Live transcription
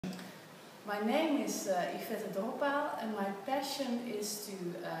My name is Yvette and my passion is to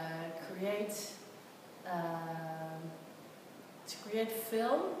create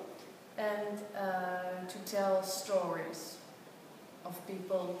film and to tell stories of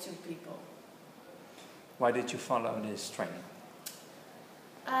people to people. Why did you follow this training?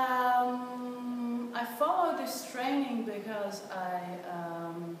 I followed this training because I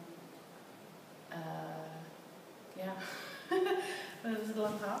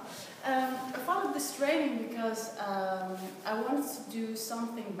followed this training because I wanted to do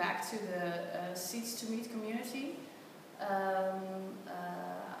something back to the Seeds2Meet community.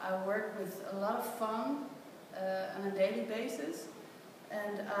 I work with a lot of fun on a daily basis,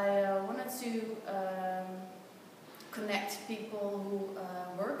 and I wanted to connect people who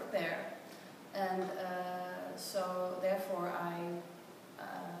work there, and so therefore I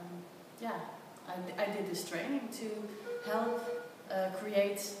did this training to help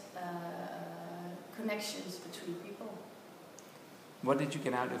create connections between people. What did you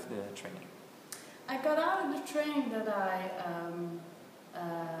get out of the training? I got out of the training that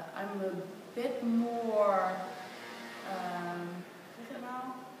I'm a bit more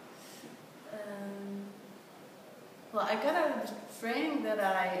I got out of the training that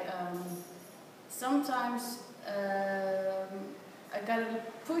I sometimes I got to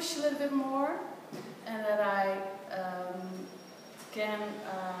push a little bit more, and that I can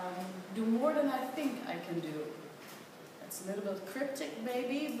do more than I think I can do. It's a little bit cryptic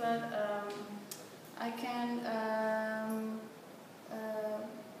maybe, but I can,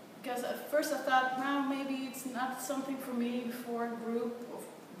 because at first I thought, no, maybe it's not something for me before a group,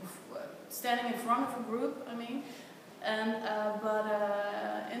 standing in front of a group, I mean. And but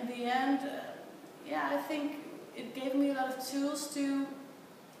in the end, I think it gave me a lot of tools to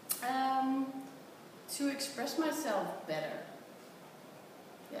express myself better.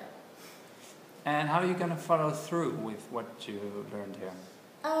 Yeah. And how are you going to follow through with what you learned here?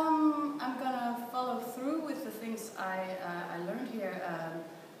 I'm gonna follow through with the things I learned here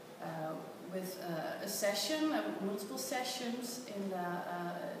with a session, multiple sessions in the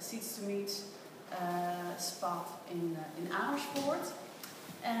Seeds2Meet spot in Amersfoort,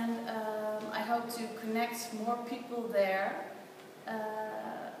 and I hope to connect more people there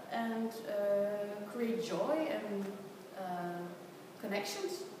and create joy and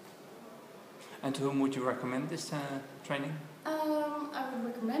connections. And to whom would you recommend this training? I would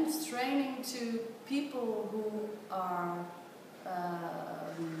recommend this training to people who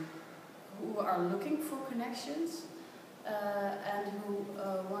are looking for connections and who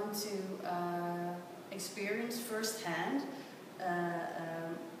want to experience firsthand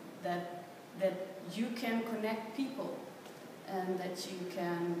that you can connect people and that you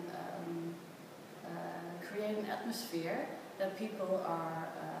can create an atmosphere that people are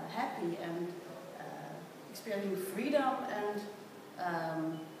happy and experiencing freedom and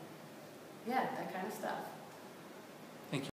that kind of stuff.